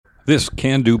This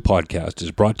Can Do podcast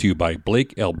is brought to you by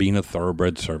Blake Albina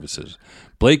Thoroughbred Services.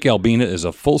 Blake Albina is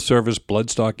a full-service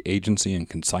bloodstock agency and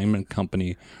consignment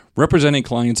company representing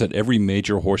clients at every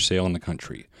major horse sale in the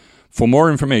country. For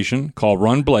more information, call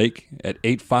Ron Blake at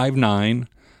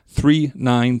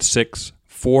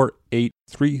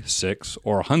 859-396-4836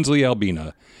 or Hunsley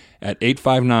Albina at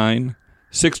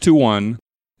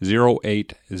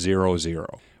 859-621-0800.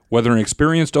 Whether an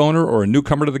experienced owner or a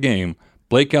newcomer to the game,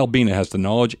 Blake Albina has the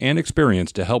knowledge and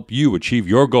experience to help you achieve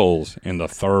your goals in the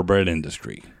thoroughbred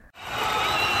industry. I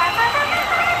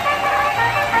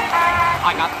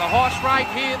got the horse right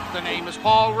here, the name is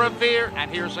Paul Revere,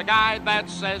 and here's a guy that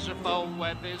says if the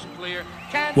web is clear.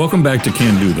 Welcome back to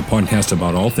Can Do, the podcast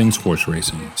about all things horse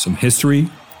racing. Some history,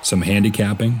 some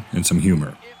handicapping, and some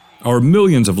humor. Our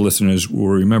millions of listeners will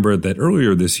remember that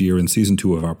earlier this year in Season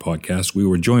 2 of our podcast, we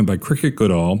were joined by Cricket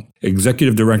Goodall,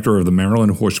 Executive Director of the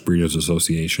Maryland Horse Breeders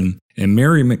Association, and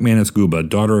Mary McManus Guba,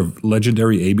 daughter of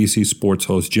legendary ABC Sports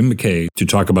host Jim McKay, to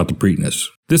talk about the Preakness.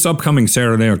 This upcoming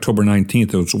Saturday, October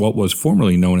 19th, is what was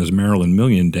formerly known as Maryland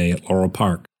Million Day at Laurel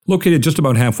Park, located just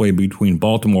about halfway between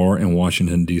Baltimore and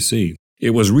Washington, D.C.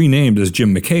 It was renamed as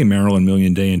Jim McKay Maryland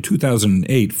Million Day in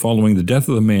 2008 following the death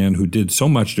of the man who did so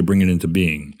much to bring it into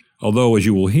being. Although, as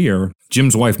you will hear,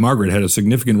 Jim's wife Margaret had a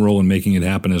significant role in making it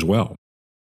happen as well.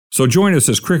 So join us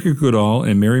as Cricket Goodall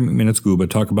and Mary McManus Guba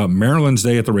talk about Maryland's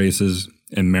Day at the Races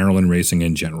and Maryland racing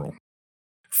in general.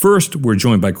 First, we're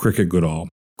joined by Cricket Goodall.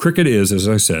 Cricket is, as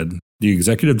I said, the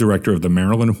Executive Director of the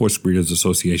Maryland Horse Breeders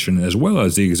Association as well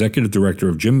as the Executive Director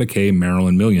of Jim McKay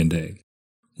Maryland Million Day.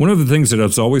 One of the things that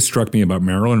has always struck me about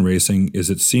Maryland racing is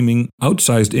its seeming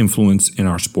outsized influence in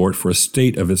our sport for a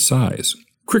state of its size.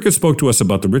 Cricket spoke to us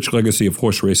about the rich legacy of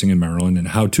horse racing in Maryland and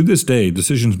how to this day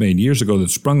decisions made years ago that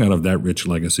sprung out of that rich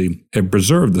legacy have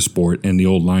preserved the sport in the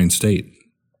old Line state.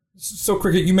 So,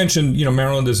 Cricket, you mentioned,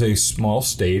 Maryland is a small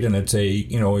state, and it's a,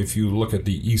 if you look at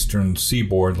the eastern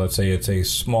seaboard, let's say it's a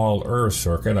smaller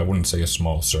circuit. I wouldn't say a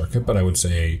small circuit, but I would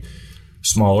say a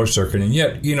smaller circuit. And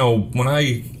yet, when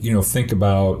I, think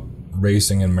about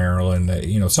racing in Maryland,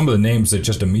 some of the names that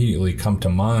just immediately come to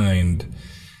mind: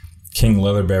 King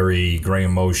Leatherberry,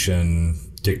 Graham Motion,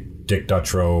 Dick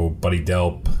Dutrow, Buddy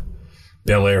Delp,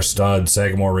 Bel Air Stud,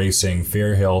 Sagamore Racing,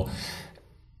 Fairhill.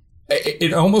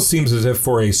 It almost seems as if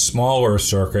for a smaller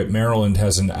circuit, Maryland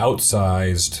has an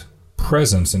outsized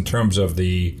presence in terms of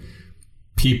the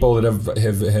people that have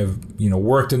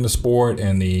worked in the sport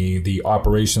and the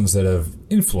operations that have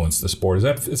influenced the sport.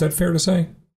 Is that fair to say?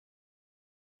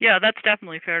 Yeah, that's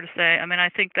definitely fair to say. I mean, I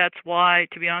think that's why,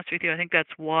 to be honest with you, I think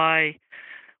that's why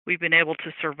we've been able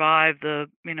to survive the,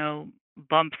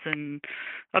 bumps and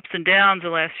ups and downs the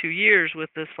last few years with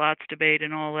the slots debate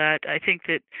and all that. I think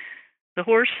that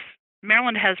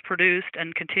Maryland has produced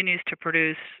and continues to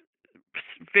produce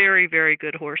very, very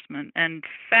good horsemen and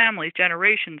families,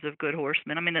 generations of good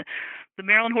horsemen. I mean, the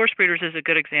Maryland Horse Breeders is a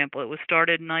good example. It was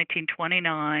started in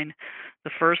 1929,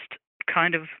 the first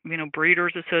kind of,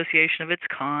 breeders association of its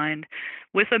kind,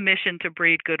 with a mission to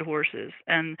breed good horses.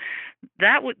 And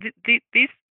that these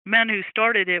men who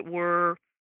started it were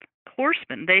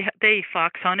horsemen. They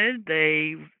fox hunted.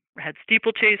 They had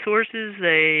steeplechase horses.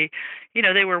 They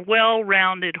were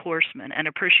well-rounded horsemen and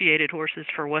appreciated horses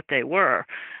for what they were.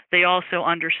 They also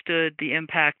understood the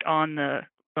impact on the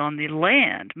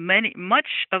land.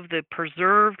 Much of the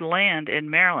preserved land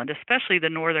in Maryland, especially the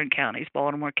northern counties,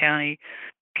 Baltimore County,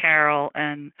 Carroll,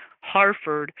 and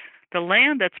Hartford, the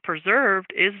land that's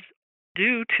preserved is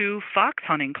due to fox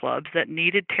hunting clubs that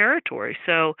needed territory.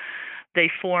 So they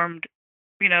formed,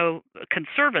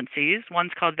 conservancies.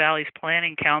 One's called Valley's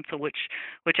Planning Council, which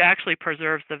actually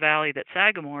preserves the valley that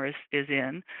Sagamore is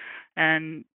in.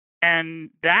 And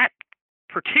that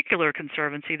particular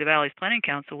conservancy, the Valley's Planning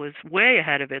Council, was way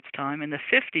ahead of its time. In the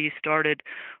 50s, started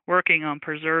working on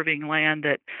preserving land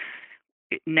that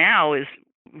now is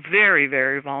very,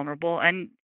 very vulnerable. And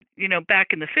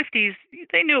back in the 50s,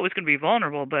 they knew it was going to be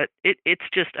vulnerable, but it's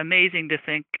just amazing to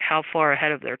think how far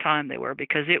ahead of their time they were,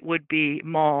 because it would be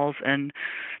malls and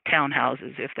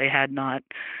townhouses if they had not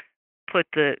put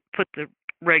the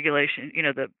regulation,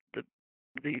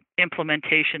 the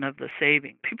implementation of the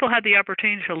saving. People had the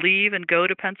opportunity to leave and go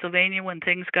to Pennsylvania when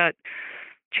things got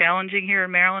challenging here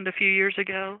in Maryland a few years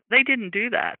ago. They didn't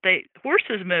do that.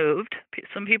 Horses moved.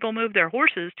 Some people moved their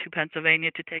horses to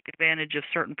Pennsylvania to take advantage of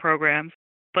certain programs.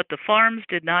 But the farms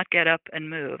did not get up and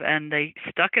move, and they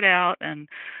stuck it out, and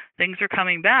things are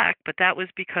coming back. But that was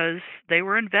because they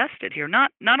were invested here,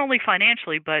 not only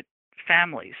financially, but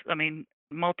families. I mean,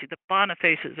 the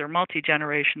Bonifaces are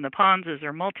multi-generation, the Ponzas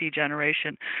are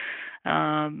multi-generation.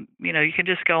 You can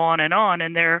just go on,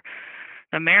 and they're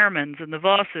Merrimans and the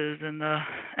Vosses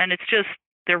and it's just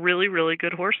they're really, really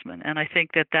good horsemen. And I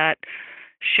think that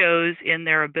shows in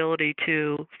their ability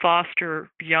to foster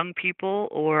young people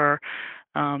or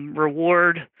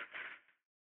reward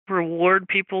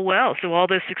people well. So all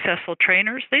those successful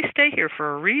trainers, they stay here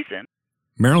for a reason.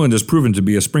 Maryland has proven to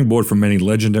be a springboard for many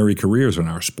legendary careers in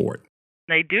our sport.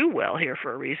 They do well here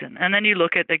for a reason. And then you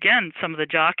look at, again, some of the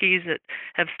jockeys that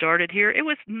have started here. It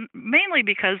was mainly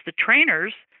because the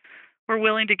trainers were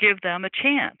willing to give them a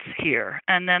chance here.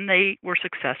 And then they were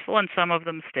successful, and some of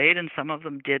them stayed and some of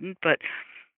them didn't. But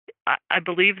I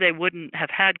believe they wouldn't have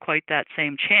had quite that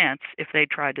same chance if they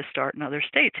tried to start in other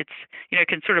states. It's, you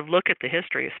can sort of look at the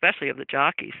history, especially of the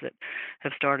jockeys that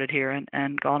have started here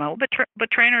and gone on, but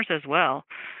trainers as well.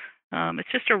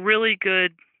 It's just a really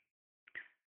good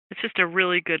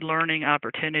learning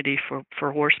opportunity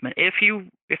for horsemen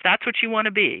if that's what you want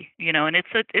to be, and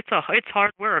it's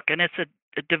hard work and it's a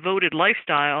devoted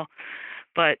lifestyle,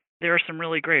 but there are some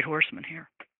really great horsemen here.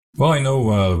 Well, I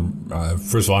know,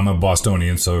 first of all, I'm a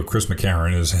Bostonian, so Chris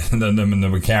McCarron is, and the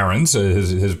McCarrons,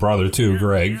 his brother too,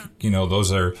 Greg,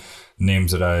 those are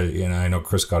names that I know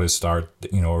Chris got his start,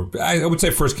 I would say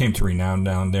first came to renown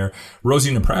down there.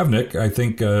 Rosie Napravnik, I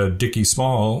think Dickie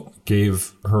Small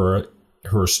gave her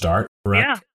start,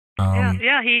 correct?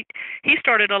 Yeah. He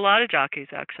started a lot of jockeys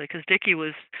actually, because Dickie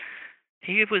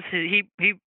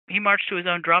he marched to his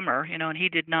own drummer, and he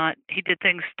did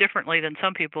things differently than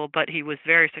some people, but he was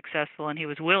very successful, and he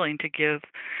was willing to give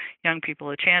young people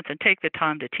a chance and take the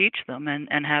time to teach them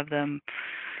and have them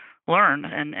learn.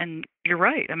 And you're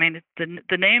right. I mean,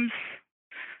 the names,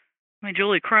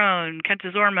 Julie Crone, Kent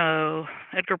Desormeaux,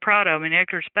 Edgar Prado.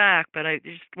 Edgar's back, but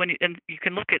you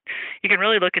can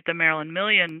really look at the Maryland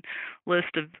Million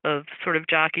list of sort of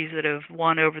jockeys that have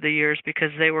won over the years, because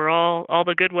they were all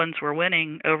the good ones were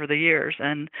winning over the years.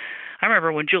 And I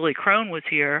remember when Julie Crone was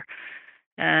here,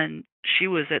 and she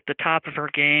was at the top of her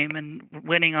game and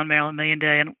winning on Maryland Million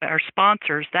Day, and our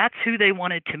sponsors, that's who they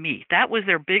wanted to meet. That was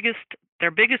their biggest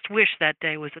wish that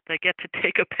day, was that they get to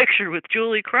take a picture with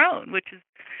Julie Crone, which is,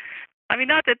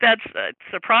 not that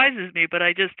surprises me, but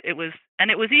it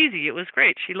was easy. It was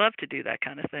great. She loved to do that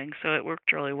kind of thing, so it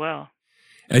worked really well.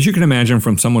 As you can imagine,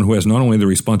 from someone who has not only the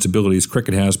responsibilities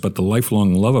cricket has, but the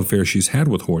lifelong love affair she's had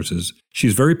with horses,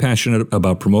 she's very passionate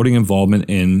about promoting involvement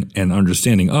in and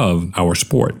understanding of our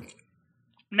sport.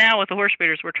 Now with the horse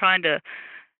breeders, we're trying to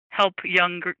help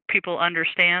young people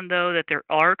understand, though, that there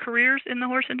are careers in the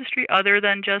horse industry other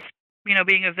than just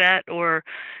being a vet, or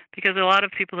because a lot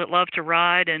of people that love to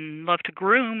ride and love to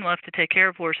groom, love to take care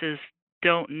of horses,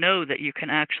 don't know that you can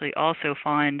actually also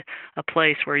find a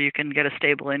place where you can get a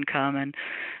stable income. And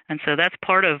so that's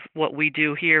part of what we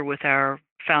do here with our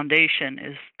foundation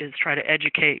is try to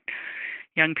educate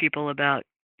young people about,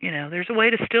 there's a way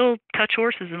to still touch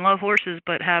horses and love horses,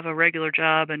 but have a regular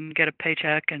job and get a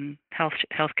paycheck and health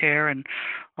care and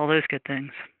all those good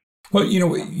things. Well,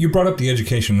 you brought up the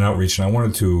education and outreach, and I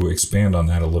wanted to expand on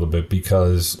that a little bit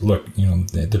because, look,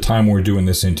 at the time we're doing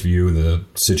this interview, the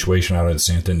situation out at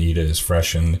Santa Anita is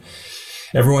fresh in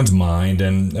everyone's mind.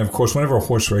 And, of course, whenever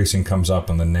horse racing comes up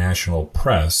in the national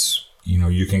press,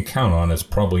 you can count on it's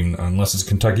probably, unless it's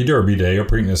Kentucky Derby Day or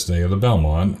Preakness Day or the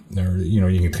Belmont,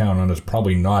 you can count on it's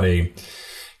probably not a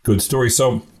good story.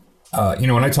 So,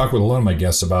 when I talk with a lot of my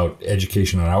guests about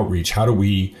education and outreach, how do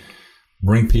we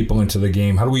bring people into the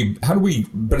game? How do we,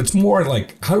 but it's more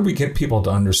like, how do we get people to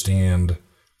understand,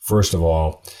 first of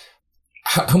all,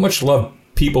 how much love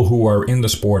people who are in the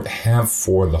sport have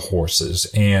for the horses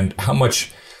and how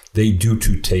much they do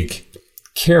to take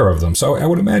care of them. So I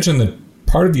would imagine that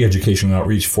part of the education and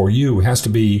outreach for you has to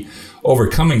be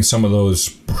overcoming some of those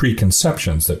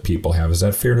preconceptions that people have. Is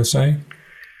that fair to say?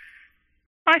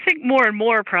 I think more and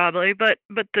more probably, but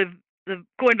the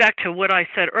going back to what I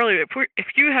said earlier, if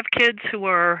you have kids who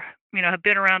are, have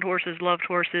been around horses, loved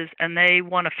horses, and they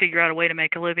want to figure out a way to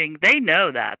make a living, they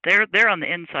know that. They're on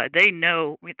the inside. They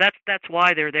know that's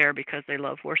why they're there, because they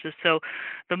love horses. So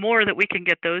the more that we can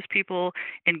get those people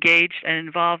engaged and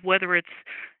involved, whether it's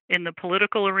in the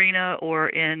political arena or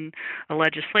in a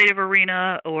legislative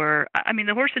arena, or,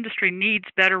 the horse industry needs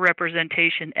better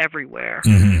representation everywhere.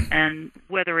 Mm-hmm. And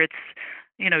whether it's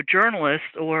journalists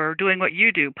or doing what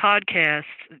you do, podcasts,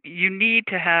 you need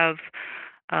to have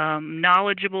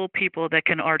knowledgeable people that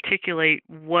can articulate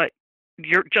what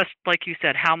you're, just like you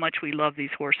said, how much we love these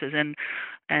horses and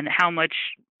how much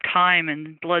time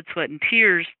and blood, sweat, and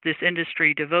tears this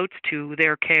industry devotes to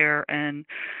their care.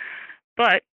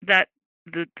 But that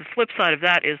the flip side of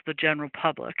that is the general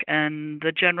public, and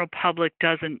the general public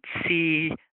doesn't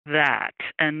see that.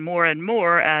 And more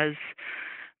as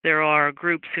there are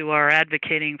groups who are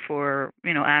advocating for,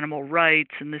 animal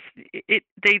rights, and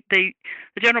the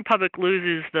general public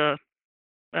loses the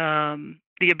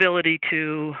ability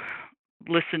to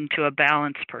listen to a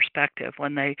balanced perspective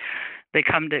when they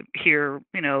come to hear,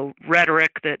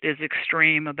 rhetoric that is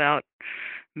extreme about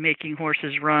making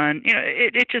horses run.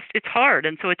 It's hard,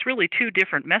 and so it's really two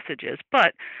different messages.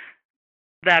 But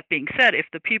that being said, if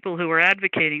the people who are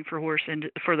advocating for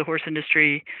the horse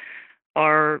industry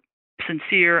are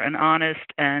sincere and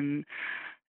honest, and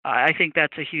I think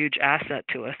that's a huge asset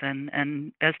to us.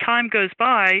 And as time goes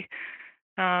by,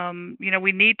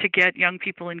 we need to get young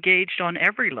people engaged on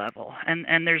every level,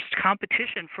 and there's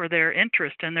competition for their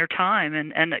interest and their time.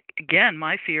 And again,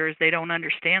 my fear is they don't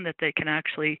understand that they can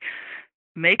actually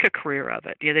make a career of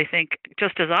it. They think,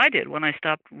 just as I did when I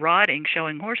stopped riding,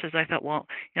 showing horses, I thought, well,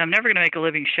 I'm never going to make a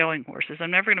living showing horses.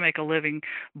 I'm never going to make a living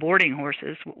boarding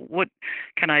horses. What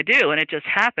can I do? And it just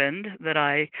happened that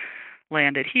I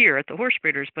landed here at the Horse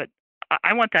Breeders. But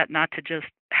I want that not to just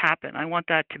happen. I want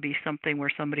that to be something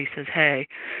where somebody says, hey,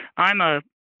 I'm a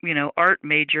art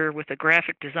major with a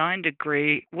graphic design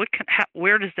degree. Where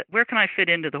can I fit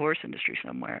into the horse industry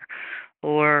somewhere?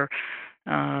 Or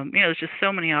there's just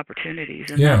so many opportunities,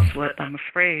 and that's what I'm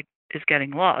afraid is getting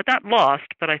lost. Not lost,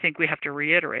 but I think we have to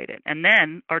reiterate it and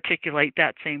then articulate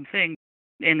that same thing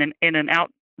in an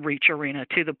outreach arena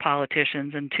to the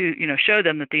politicians, and to show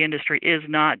them that the industry is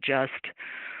not just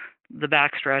the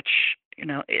backstretch.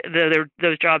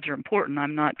 Those jobs are important.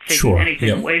 I'm not taking anything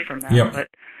away from that, but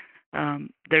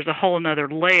there's a whole other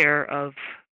layer of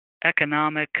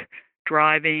economic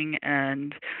driving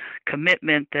and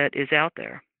commitment that is out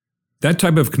there. That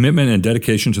type of commitment and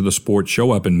dedication to the sport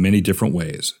show up in many different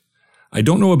ways. I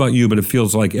don't know about you, but it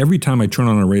feels like every time I turn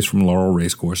on a race from Laurel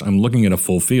Racecourse, I'm looking at a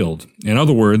full field. In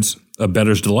other words, a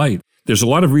bettor's delight. There's a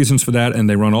lot of reasons for that, and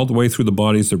they run all the way through the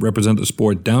bodies that represent the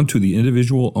sport down to the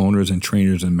individual owners and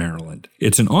trainers in Maryland.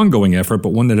 It's an ongoing effort, but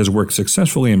one that has worked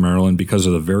successfully in Maryland because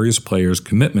of the various players'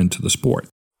 commitment to the sport.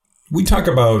 We talk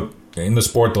about, in the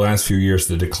sport the last few years,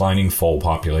 the declining foal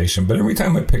population, but every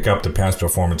time I pick up the past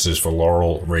performances for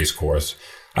Laurel Racecourse,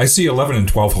 I see 11 and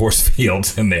 12 horse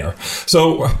fields in there.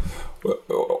 So,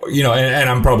 and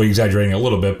I'm probably exaggerating a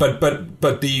little bit,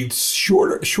 but the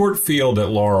short field at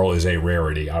Laurel is a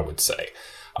rarity, I would say.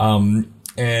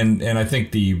 And I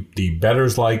think the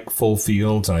bettors like full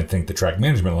fields, and I think the track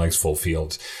management likes full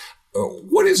fields.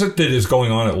 What is it that is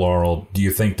going on at Laurel, do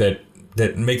you think, that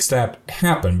makes that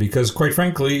happen? Because quite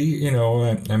frankly,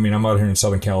 I'm out here in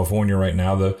Southern California right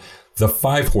now. The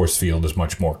 5-horse field is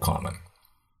much more common.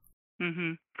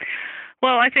 Mm-hmm.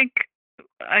 Well, I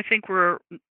think we're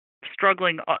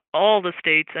struggling all the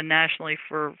states and nationally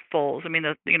for foals. I mean,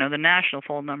 the national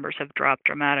foal numbers have dropped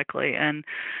dramatically, and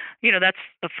that's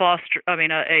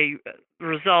a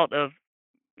result of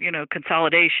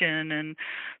consolidation and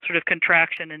sort of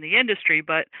contraction in the industry.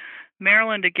 But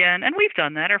Maryland, again, and we've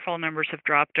done that. Our foal numbers have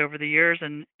dropped over the years,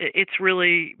 and it's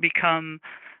really become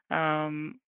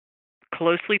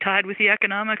closely tied with the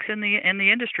economics in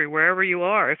the industry. Wherever you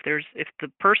are, if the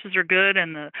purses are good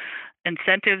and the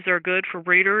incentives are good for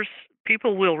breeders,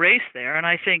 people will race there. And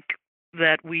I think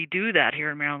that we do that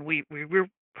here in Maryland. We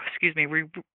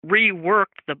reworked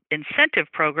the incentive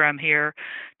program here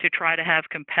to try to have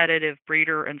competitive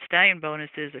breeder and stallion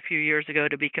bonuses a few years ago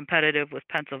to be competitive with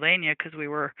Pennsylvania, because we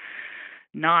were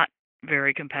not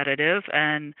very competitive,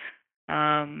 and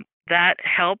that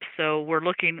helps. So we're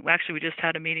looking. Actually, we just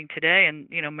had a meeting today, and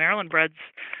Maryland breds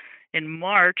in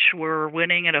March were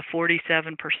winning at a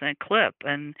 47% clip,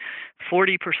 and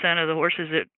 40% of the horses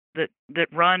that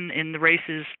run in the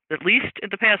races, at least in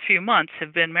the past few months,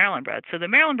 have been Maryland breds. So the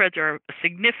Maryland breds are a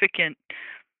significant,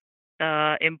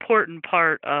 important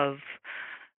part of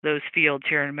those fields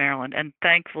here in Maryland. And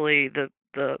thankfully,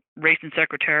 the racing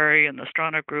secretary and the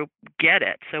Stronach Group get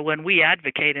it. So when we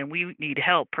advocate and we need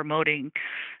help promoting,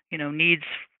 needs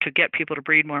to get people to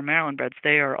breed more Maryland breds,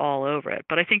 they are all over it.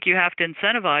 But I think you have to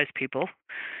incentivize people.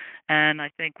 And I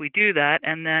think we do that,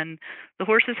 and then the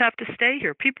horses have to stay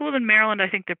here. People in Maryland, I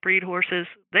think, that breed horses,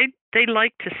 they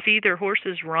like to see their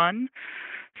horses run,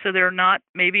 so they're not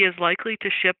maybe as likely to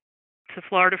ship to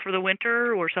Florida for the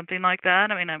winter or something like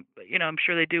that. I mean, I'm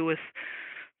sure they do with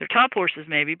their top horses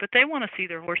maybe, but they want to see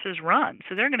their horses run,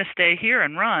 so they're going to stay here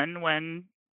and run when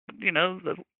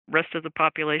the rest of the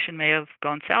population may have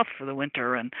gone south for the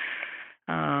winter. And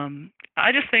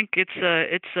I just think it's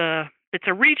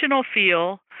a regional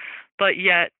feel. But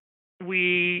yet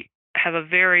we have a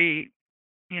very,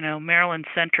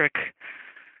 Maryland-centric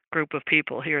group of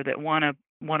people here that want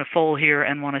to foal here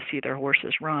and want to see their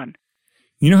horses run.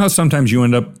 You know how sometimes you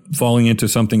end up falling into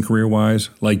something career-wise,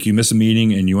 like you miss a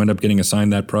meeting and you end up getting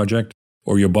assigned that project,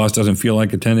 or your boss doesn't feel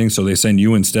like attending, so they send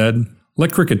you instead?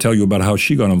 Let Cricket tell you about how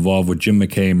she got involved with Jim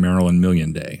McKay Maryland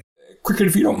Million Day. Cricket,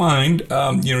 if you don't mind,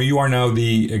 you are now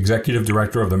the executive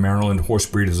director of the Maryland Horse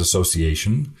Breeders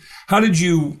Association. How did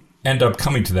you end up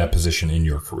coming to that position in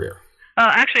your career?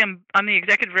 Actually, I'm the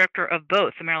executive director of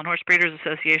both the Maryland Horse Breeders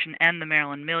Association and the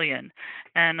Maryland Million,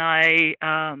 and I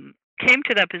came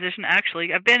to that position.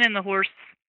 Actually, I've been in the horse,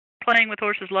 playing with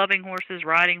horses, loving horses,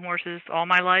 riding horses all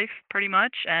my life, pretty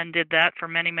much, and did that for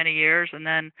many, many years, and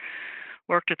then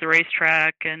worked at the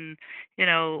racetrack, and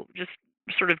just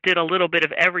sort of did a little bit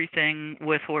of everything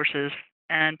with horses,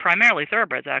 and primarily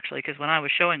thoroughbreds, actually, because when I was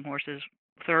showing horses,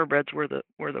 thoroughbreds were the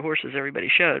horses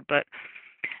everybody showed,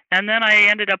 and then I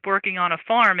ended up working on a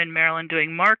farm in Maryland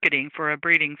doing marketing for a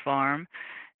breeding farm,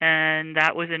 and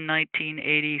that was in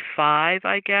 1985,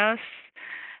 I guess.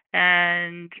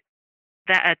 And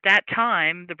that at that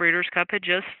time, the Breeders' Cup had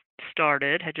just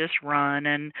started, had just run,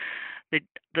 and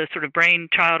the sort of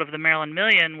brainchild of the Maryland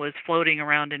Million was floating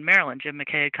around in Maryland. Jim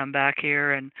McKay had come back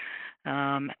here and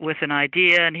with an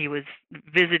idea, and he was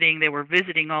visiting. They were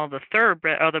visiting all the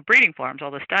the breeding farms, all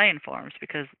the stallion farms,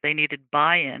 because they needed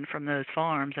buy-in from those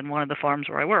farms. And one of the farms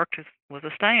where I worked was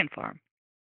a stallion farm.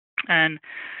 And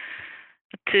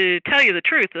to tell you the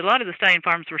truth, a lot of the stallion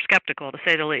farms were skeptical, to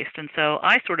say the least. And so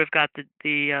I sort of got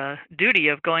the duty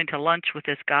of going to lunch with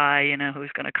this guy,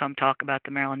 who's going to come talk about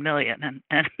the Maryland Million.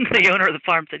 And the owner of the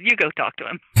farm said, "You go talk to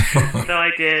him." So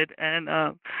I did, and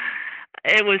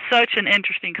it was such an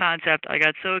interesting concept. I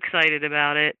got so excited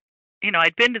about it.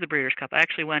 I'd been to the Breeders' Cup. I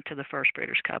actually went to the first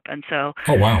Breeders' Cup, and so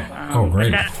oh wow,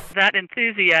 great! That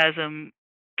enthusiasm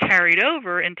carried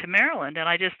over into Maryland, and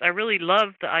I really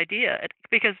loved the idea,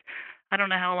 because I don't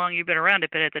know how long you've been around it,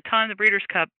 but at the time the Breeders'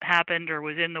 Cup happened or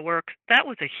was in the works, that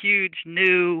was a huge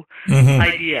new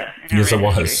idea. Yes, it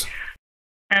was.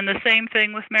 And the same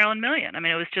thing with Maryland Million. I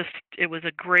mean, it was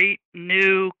a great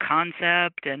new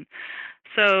concept. And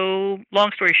so,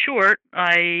 long story short,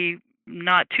 I,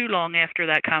 not too long after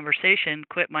that conversation,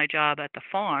 quit my job at the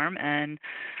farm and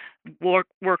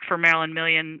worked for Maryland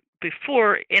Million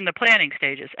before in the planning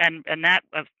stages. And that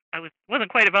wasn't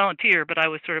quite a volunteer, but I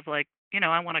was sort of like,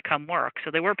 I want to come work.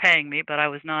 So they were paying me, but I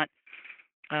was not,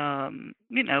 there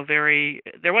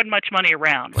wasn't much money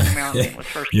around when the Maryland Million was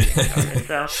first started.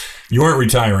 So you weren't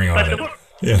retiring on it.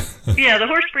 The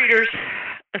Horse Breeders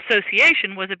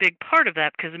Association was a big part of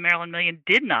that, because the Maryland Million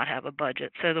did not have a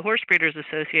budget. So the Horse Breeders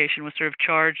Association was sort of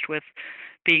charged with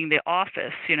being the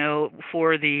office,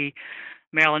 for the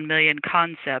Maryland Million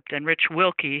concept. And Rich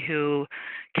Wilkie, who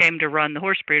came to run the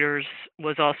Horse Breeders,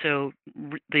 was also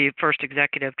the first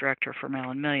executive director for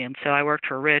Maryland Million. So I worked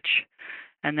for Rich,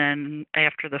 and then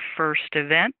after the first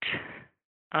event,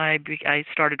 I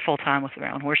started full-time with the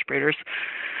Maryland Horse Breeders,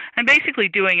 and basically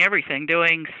doing everything,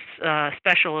 doing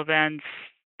special events,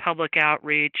 public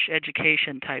outreach,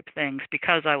 education type things,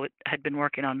 because I had been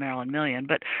working on Maryland Million.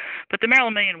 But the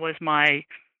Maryland Million was my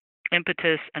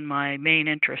impetus and my main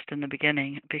interest in the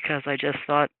beginning, because I just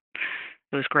thought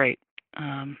it was great.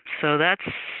 So that's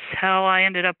how I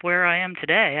ended up where I am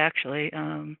today, actually.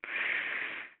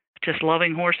 Just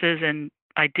loving horses, and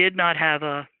I did not have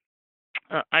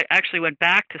I actually went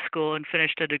back to school and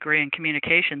finished a degree in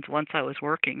communications once I was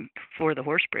working for the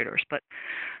Horse Breeders, but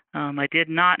I did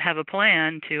not have a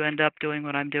plan to end up doing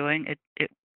what I'm doing.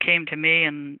 It came to me,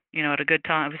 and at a good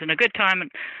time. It was in a good time and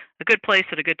a good place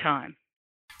at a good time.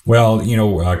 Well,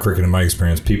 Cricket, in my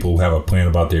experience, people who have a plan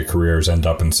about their careers end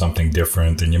up in something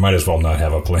different, and you might as well not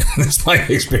have a plan. That's my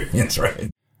experience, right?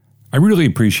 I really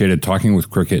appreciated talking with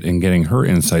Cricket and getting her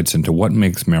insights into what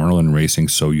makes Maryland racing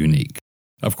so unique.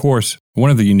 Of course,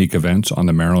 one of the unique events on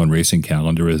the Maryland racing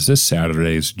calendar is this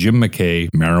Saturday's Jim McKay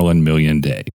Maryland Million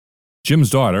Day.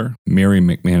 Jim's daughter, Mary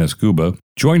McManus Guba,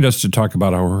 joined us to talk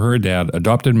about how her dad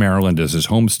adopted Maryland as his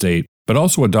home state, but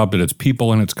also adopted its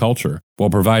people and its culture, while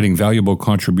providing valuable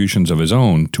contributions of his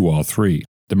own to all three.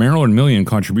 The Maryland Million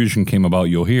contribution came about,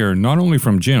 you'll hear, not only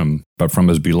from Jim, but from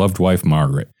his beloved wife,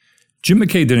 Margaret. Jim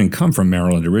McKay didn't come from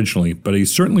Maryland originally, but he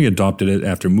certainly adopted it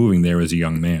after moving there as a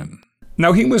young man.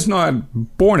 Now, he was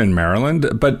not born in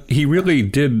Maryland, but he really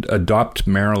did adopt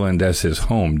Maryland as his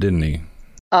home, didn't he?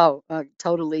 Oh,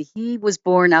 totally. He was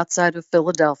born outside of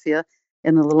Philadelphia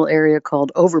in a little area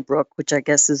called Overbrook, which I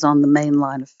guess is on the main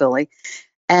line of Philly.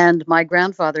 And my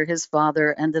grandfather, his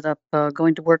father, ended up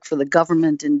going to work for the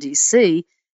government in D.C.,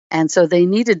 and so they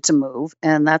needed to move,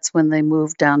 and that's when they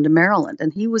moved down to Maryland.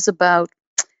 And he was about,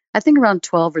 I think, around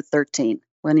 12 or 13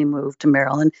 when he moved to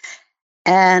Maryland.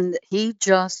 And he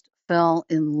just fell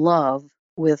in love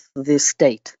with the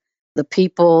state, the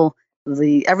people,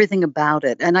 the everything about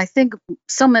it. And I think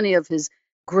so many of his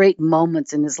great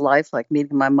moments in his life, like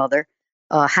meeting my mother,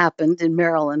 happened in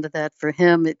Maryland. That for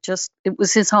him, it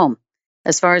was his home,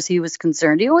 as far as he was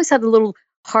concerned. He always had a little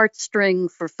heartstring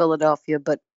for Philadelphia,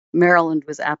 but Maryland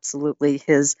was absolutely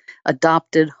his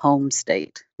adopted home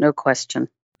state, no question.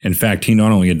 In fact, he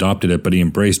not only adopted it, but he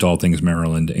embraced all things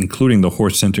Maryland, including the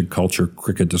horse-centered culture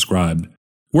Cricket described,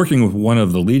 working with one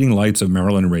of the leading lights of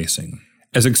Maryland racing.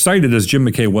 As excited as Jim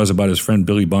McKay was about his friend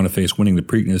Billy Boniface winning the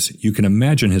Preakness, you can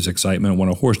imagine his excitement when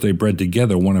a horse they bred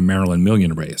together won a Maryland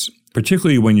Million race,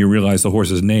 particularly when you realize the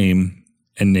horse's name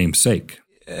and namesake.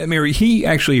 Mary, he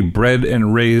actually bred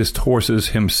and raised horses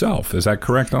himself. Is that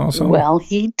correct also? Well,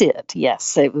 he did,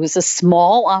 yes. It was a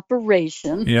small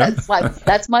operation. Yeah.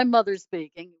 That's my mother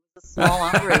speaking. It was a small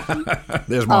operation.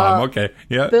 There's Mom, okay.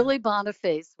 Yeah. Billy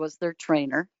Boniface was their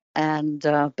trainer. And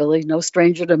Billy, no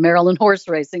stranger to Maryland horse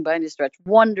racing by any stretch.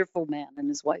 Wonderful man, and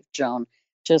his wife, Joan.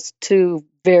 Just two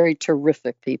very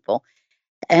terrific people.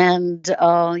 And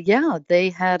they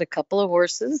had a couple of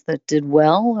horses that did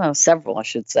well, several, I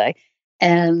should say.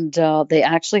 And they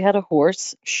actually had a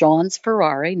horse, Sean's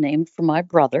Ferrari, named for my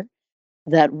brother,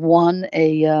 that won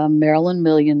a Maryland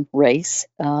Million race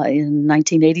in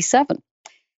 1987.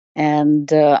 And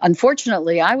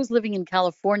unfortunately, I was living in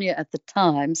California at the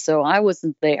time, so I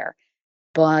wasn't there.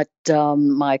 But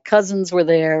my cousins were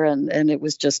there, and it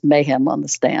was just mayhem on the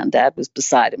stand. Dad was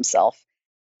beside himself.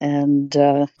 And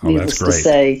needless to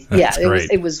say,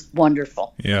 it was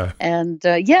wonderful. Yeah. And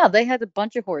they had a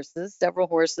bunch of horses, several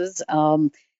horses.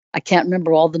 I can't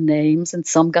remember all the names, and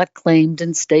some got claimed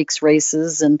in stakes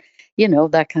races and,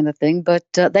 that kind of thing. But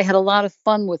they had a lot of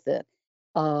fun with it.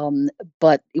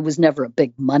 But it was never a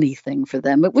big money thing for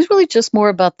them. It was really just more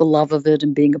about the love of it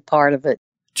and being a part of it.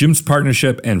 Jim's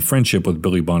partnership and friendship with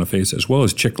Billy Boniface, as well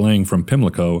as Chick Lang from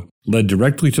Pimlico, led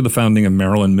directly to the founding of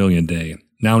Maryland Million Day,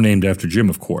 now named after Jim,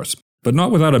 of course, but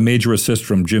not without a major assist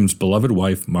from Jim's beloved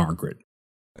wife, Margaret.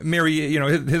 Mary,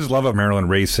 his love of Maryland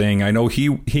racing, I know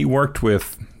he worked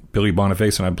with Billy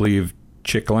Boniface and I believe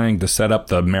Chick Lang to set up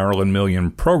the Maryland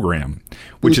Million program,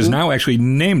 which is now actually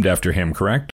named after him,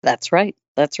 correct? That's right.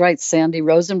 Sandy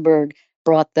Rosenberg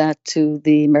brought that to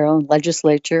the Maryland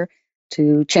legislature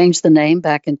to change the name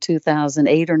back in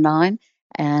 2008 or 9,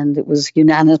 and it was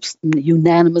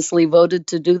unanimously voted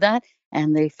to do that,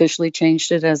 and they officially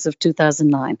changed it as of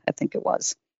 2009, I think it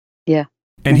was. Yeah.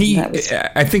 And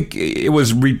I think it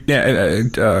was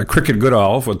Cricket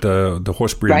Goodall with the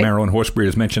horse breeder, right. Maryland horse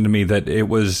breeders, mentioned to me that it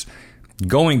was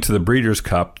going to the Breeders'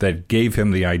 Cup that gave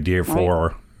him the idea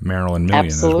for Maryland Million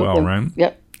as well, right?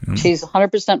 Yep. She's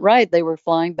 100% right. They were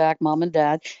flying back, Mom and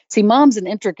Dad. See, Mom's an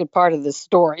intricate part of this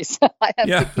story, so I have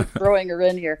to keep throwing her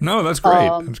in here. No, that's great.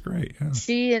 That's great.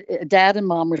 Yeah. Dad and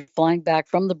Mom were flying back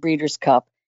from the Breeders' Cup,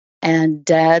 and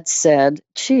Dad said,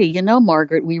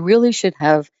 Margaret, we really should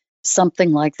have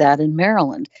something like that in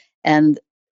Maryland. And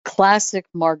classic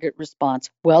Margaret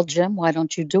response, well, Jim, why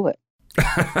don't you do it?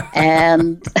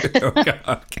 And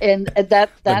and that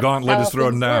the gauntlet is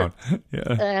thrown down.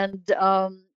 Yeah. And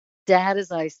Dad,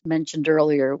 as I mentioned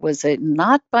earlier, was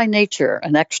not by nature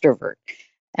an extrovert,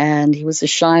 and he was a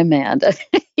shy man.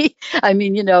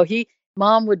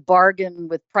 Mom would bargain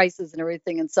with prices and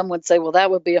everything, and someone would say, "Well,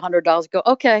 that would be $100." Go,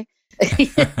 okay.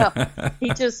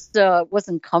 He just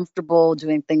wasn't comfortable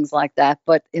doing things like that.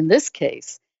 But in this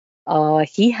case,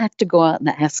 he had to go out and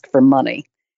ask for money.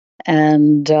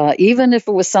 And even if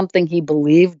it was something he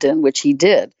believed in, which he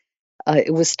did,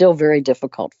 it was still very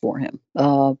difficult for him.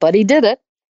 But he did it.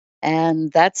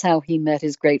 And that's how he met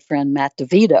his great friend, Matt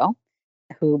DeVito,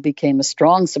 who became a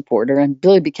strong supporter. And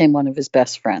Billy became one of his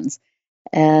best friends.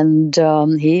 And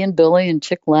he and Billy and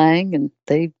Chick Lang, and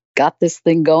they got this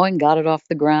thing going, got it off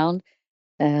the ground.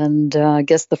 And I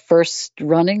guess the first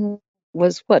running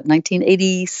was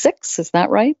 1986? Is that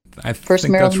right? First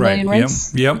Maryland Million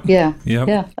race? Yep. Yeah,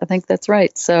 I think that's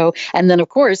right. So, and then of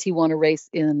course he won a race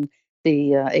in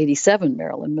the 87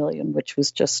 Maryland Million, which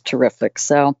was just terrific.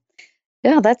 So,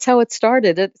 yeah, that's how it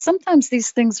started. Sometimes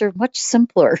these things are much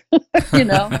simpler, They're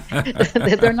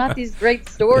not these great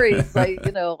stories like,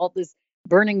 all this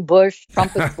burning bush,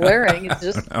 trumpets blaring. It's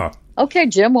just, okay,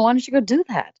 Jim, well, why don't you go do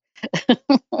that?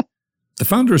 The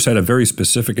founders had a very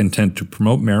specific intent to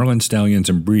promote Maryland stallions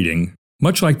and breeding,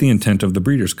 much like the intent of the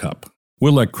Breeders' Cup.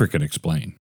 We'll let Cricket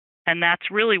explain. And that's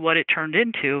really what it turned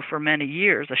into for many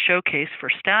years, a showcase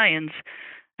for stallions,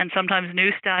 and sometimes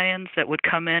new stallions that would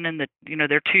come in and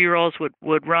their 2-year-olds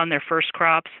would run their first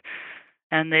crops,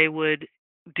 and they would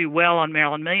do well on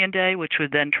Maryland Million Day, which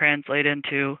would then translate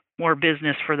into more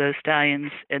business for those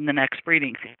stallions in the next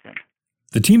breeding season.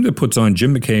 The team that puts on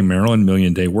Jim McKay Maryland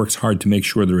Million Day works hard to make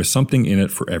sure there is something in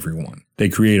it for everyone. They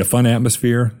create a fun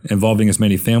atmosphere involving as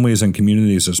many families and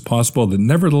communities as possible that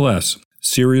nevertheless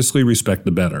seriously respect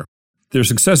the better. Their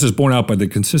success is borne out by the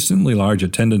consistently large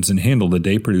attendance and handle the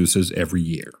day produces every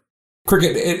year.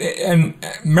 Cricket, and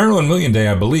Maryland Million Day,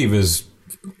 I believe, is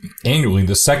annually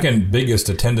the second biggest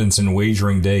attendance and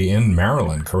wagering day in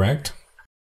Maryland, correct?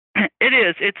 It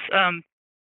is. It's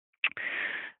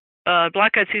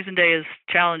Black Guide Season Day is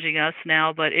challenging us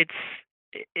now, but if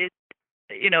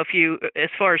you, as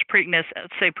far as Preakness,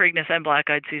 say Preakness and Black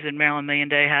Guide Season, Maryland Million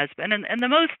Day has been, and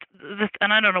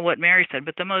I don't know what Mary said,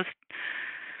 but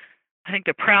I think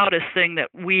the proudest thing that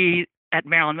we at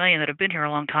Maryland Million that have been here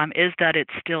a long time is that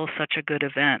it's still such a good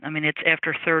event. I mean, it's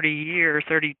after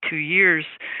 32 years,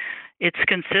 it's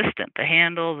consistent. The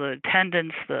handle, the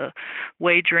attendance, the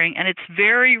wagering, and it's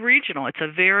very regional. It's a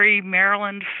very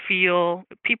Maryland feel.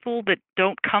 People that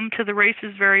don't come to the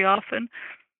races very often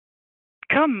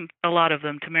come, a lot of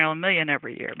them, to Maryland Million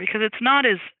every year because it's not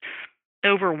as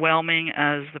overwhelming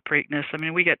as the Preakness. I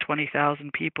mean, we get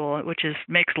 20,000 people, which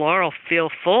makes Laurel feel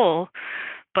full,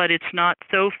 but it's not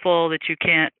so full that you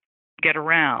can't get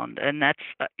around. And that's,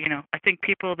 I think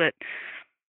people that,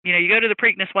 you go to the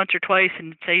Preakness once or twice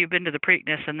and say you've been to the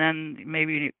Preakness, and then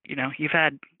maybe, you've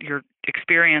had your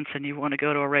experience and you want to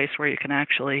go to a race where you can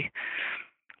actually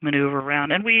maneuver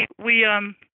around. And we have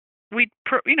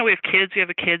kids. We have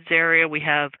a kids area. We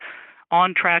have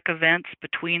on-track events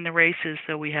between the races.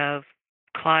 So we have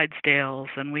Clydesdales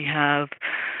and we have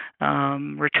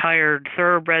retired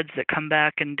thoroughbreds that come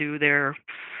back and do their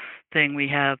thing. We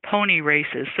have pony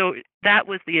races. So that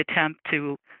was the attempt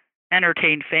to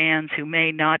entertain fans who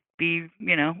may not be,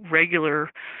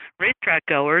 regular racetrack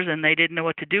goers, and they didn't know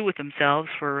what to do with themselves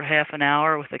for half an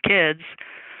hour with the kids.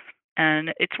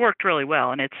 And it's worked really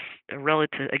well, and it's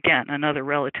another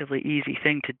relatively easy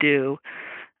thing to do.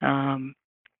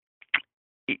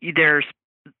 There's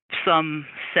some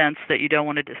sense that you don't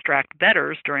want to distract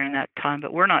bettors during that time,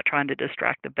 but we're not trying to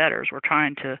distract the bettors. We're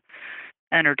trying to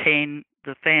entertain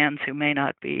the fans who may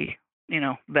not be,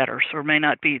 bettors or may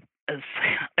not be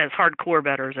as hardcore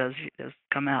bettors as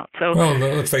come out. So, well,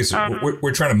 let's face it,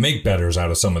 we're trying to make bettors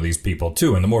out of some of these people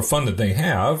too, and the more fun that they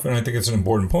have, and I think it's an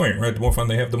important point, right? The more fun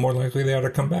they have, the more likely they are to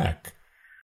come back.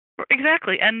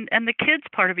 Exactly, and the kids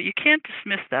part of it, you can't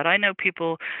dismiss that. I know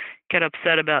people get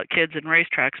upset about kids and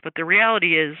racetracks, but the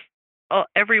reality is,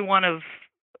 every one of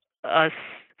us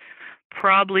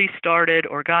probably started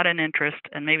or got an interest,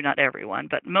 and maybe not everyone,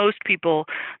 but most people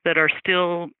that are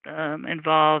still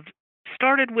involved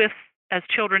started with as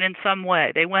children in some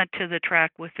way. They went to the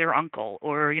track with their uncle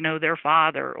or, their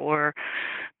father, or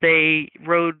they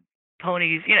rode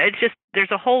ponies. It's just,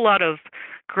 there's a whole lot of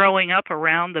growing up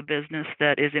around the business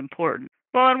that is important.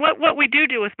 Well, and what we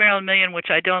do with Maryland Million, which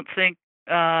I don't think,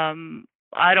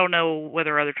 I don't know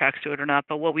whether other tracks do it or not,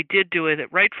 but what we did do with it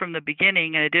right from the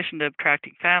beginning, in addition to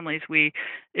attracting families, we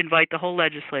invite the whole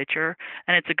legislature,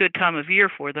 and it's a good time of year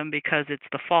for them because it's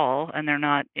the fall and they're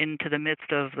not into the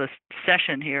midst of the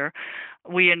session here.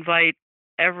 We invite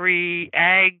every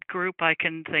ag group I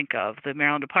can think of, the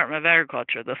Maryland Department of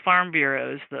Agriculture, the farm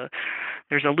bureaus,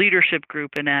 there's a leadership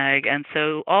group in ag, and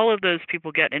so all of those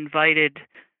people get invited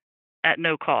at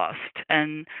no cost.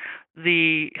 And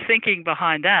the thinking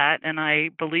behind that, and I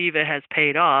believe it has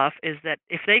paid off, is that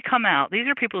if they come out, these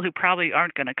are people who probably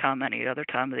aren't going to come any other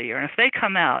time of the year, and if they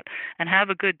come out and have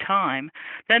a good time,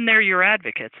 then they're your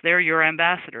advocates, they're your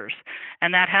ambassadors.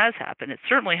 And that has happened. It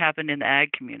certainly happened in the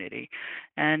ag community.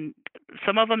 And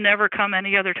some of them never come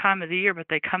any other time of the year, but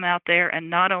they come out there, and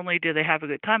not only do they have a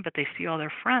good time, but they see all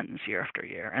their friends year after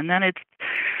year. And then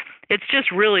it's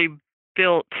just really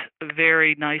built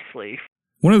very nicely.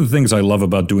 One of the things I love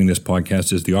about doing this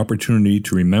podcast is the opportunity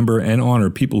to remember and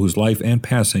honor people whose life and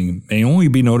passing may only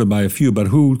be noted by a few, but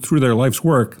who, through their life's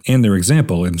work and their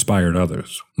example, inspired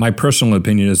others. My personal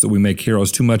opinion is that we make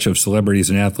heroes too much of celebrities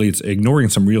and athletes, ignoring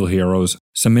some real heroes,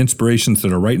 some inspirations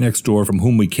that are right next door from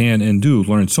whom we can and do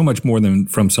learn so much more than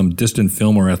from some distant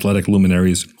film or athletic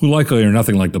luminaries who likely are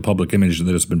nothing like the public image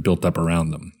that has been built up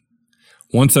around them.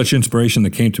 One such inspiration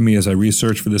that came to me as I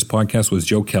researched for this podcast was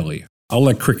Joe Kelly. I'll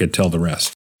let Cricket tell the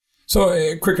rest.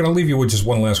 So, Cricket, I'll leave you with just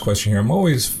one last question here. I'm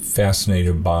always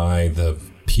fascinated by the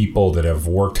people that have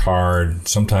worked hard,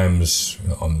 sometimes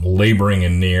laboring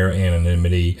in near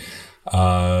anonymity,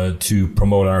 to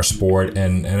promote our sport,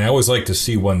 and I always like to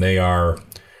see when they are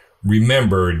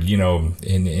remembered, in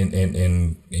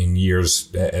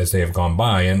years as they have gone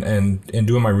by. And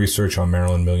doing my research on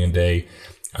Maryland Million Day,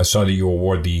 I saw that you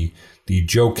award the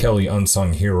Joe Kelly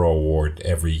Unsung Hero Award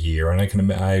every year, and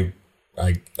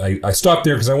I stopped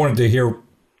there because I wanted to hear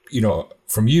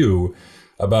from you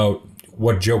about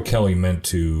what Joe Kelly meant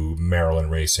to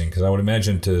Maryland racing, because I would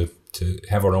imagine to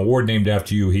have an award named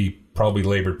after you, he probably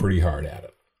labored pretty hard at it.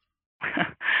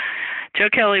 Joe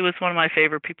Kelly was one of my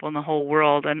favorite people in the whole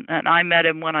world, and I met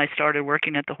him when I started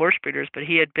working at the Horse Breeders, but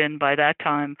he had been by that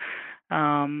time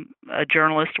a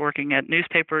journalist working at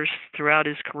newspapers throughout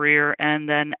his career, and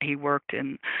then he worked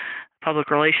in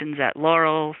public relations at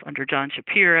Laurel under John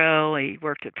Shapiro. He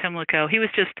worked at Pimlico. He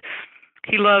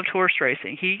loved horse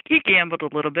racing. He gambled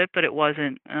a little bit, but it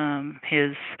wasn't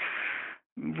his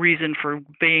reason for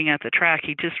being at the track.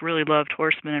 He just really loved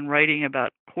horsemen and writing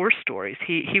about horse stories.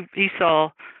 He saw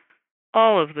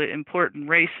all of the important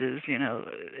races.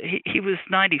 He was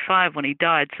 95 when he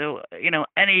died, so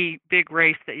any big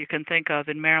race that you can think of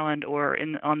in Maryland or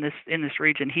in this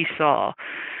region, he saw.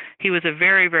 He was a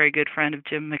very, very good friend of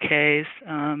Jim McKay's,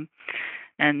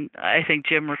 and I think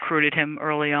Jim recruited him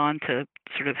early on to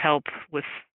sort of help with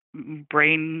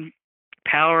brain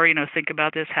power. Think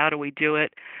about this. How do we do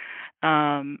it?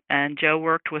 And Joe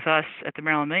worked with us at the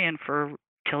Maryland Million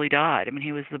till he died. I mean,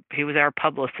 he was our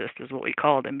publicist, is what we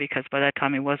called him, because by that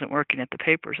time he wasn't working at the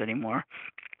papers anymore.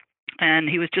 And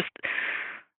he was just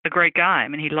a great guy. I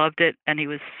mean, he loved it, and he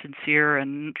was sincere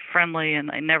and friendly,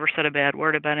 and I never said a bad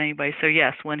word about anybody. So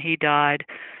yes, when he died,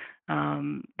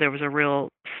 there was a real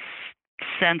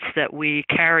sense that we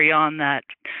carry on that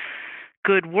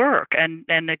good work and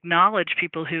acknowledge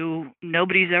people who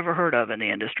nobody's ever heard of in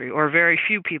the industry, or very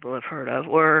few people have heard of,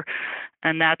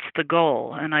 and that's the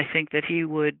goal. And I think that he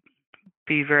would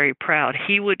be very proud.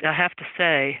 I have to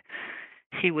say,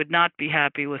 he would not be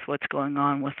happy with what's going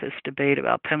on with this debate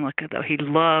about Pimlico, though. He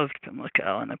loved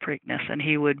Pimlico and the Preakness, and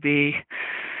he would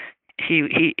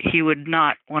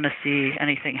not want to see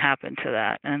anything happen to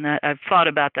that. And I've thought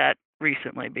about that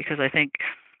recently, because I think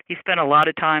he spent a lot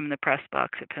of time in the press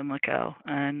box at Pimlico,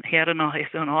 and he had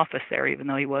his own office there, even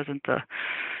though he wasn't the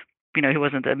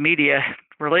media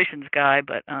relations guy,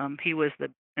 but he was the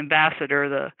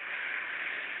ambassador.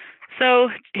 So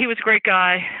he was a great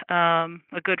guy,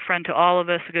 a good friend to all of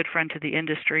us, a good friend to the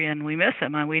industry, and we miss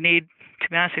him. And we need, to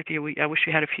be honest with you, I wish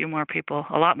we had a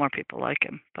lot more people like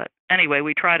him. But anyway,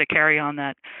 we try to carry on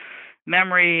that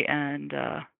memory and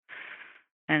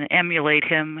emulate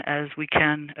him as we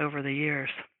can over the years.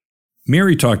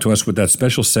 Mary talked to us with that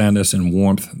special sadness and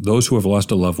warmth those who have lost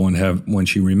a loved one have when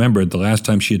she remembered the last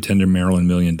time she attended Maryland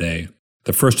Million Day,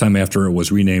 the first time after it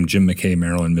was renamed Jim McKay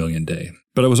Maryland Million Day.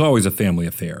 But it was always a family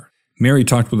affair. Mary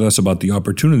talked with us about the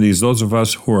opportunities those of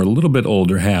us who are a little bit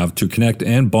older have to connect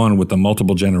and bond with the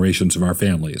multiple generations of our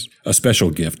families, a special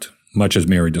gift, much as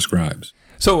Mary describes.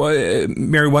 So,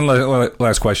 Mary, one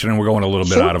last question, and we're going a little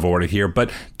bit out of order here, but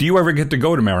do you ever get to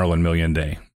go to Maryland Million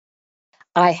Day?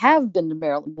 I have been to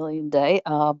Maryland Million Day,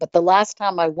 but the last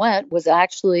time I went was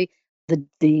actually the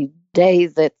day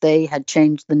that they had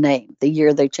changed the name, the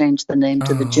year they changed the name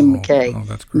to the Jim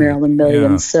McKay Maryland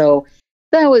Million. Yeah. So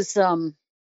that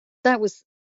was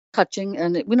touching,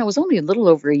 and it was only a little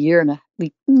over a year and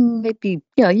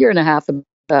a year and a half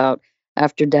about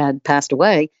after Dad passed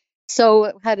away. So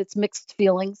it had its mixed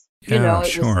feelings. Yeah,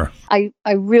 sure. I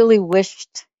really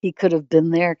wished he could have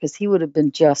been there, because he would have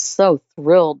been just so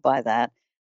thrilled by that.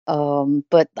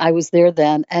 But I was there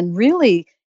then, and really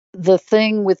the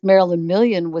thing with Maryland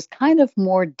Million was kind of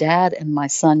more Dad and my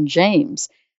son James.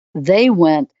 They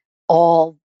went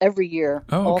every year,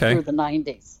 all through the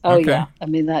 90s. Oh, okay. Yeah. I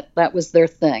mean, that was their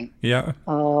thing. Yeah.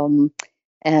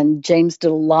 And James did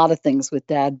a lot of things with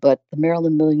Dad, but the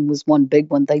Maryland Million was one big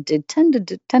one they tended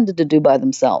to do by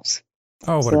themselves.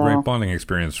 Oh, what a great bonding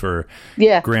experience for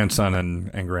grandson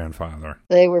and grandfather.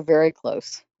 They were very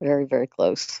close, very, very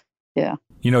close. Yeah.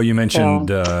 You mentioned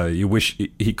you wish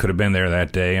he could have been there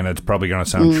that day, and it's probably going to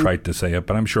sound trite to say it,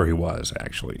 but I'm sure he was,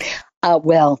 actually.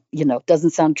 Well, it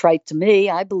doesn't sound trite to me.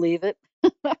 I believe it.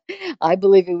 I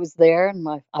believe he was there, and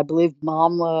I believe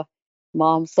Mom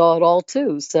saw it all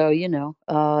too. So,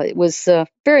 it was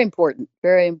very important,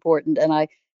 and I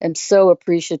am so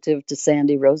appreciative to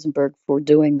Sandy Rosenberg for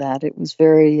doing that. It was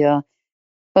very,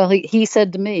 he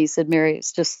said to me, Mary,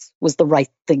 it just was the right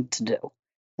thing to do.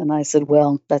 And I said,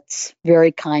 well, that's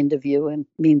very kind of you and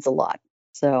means a lot.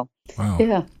 So, wow.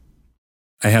 Yeah.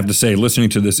 I have to say, listening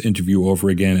to this interview over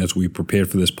again as we prepared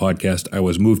for this podcast, I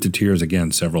was moved to tears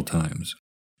again several times.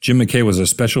 Jim McKay was a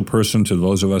special person to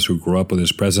those of us who grew up with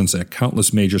his presence at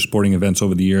countless major sporting events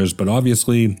over the years, but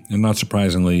obviously, and not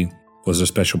surprisingly, was a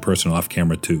special person off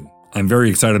camera too. I'm very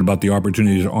excited about the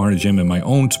opportunity to honor Jim in my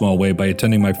own small way by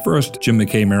attending my first Jim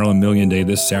McKay Maryland Million Day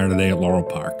this Saturday at Laurel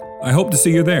Park. I hope to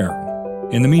see you there.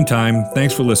 In the meantime,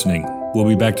 thanks for listening. We'll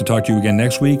be back to talk to you again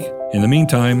next week. In the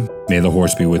meantime, may the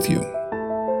horse be with you.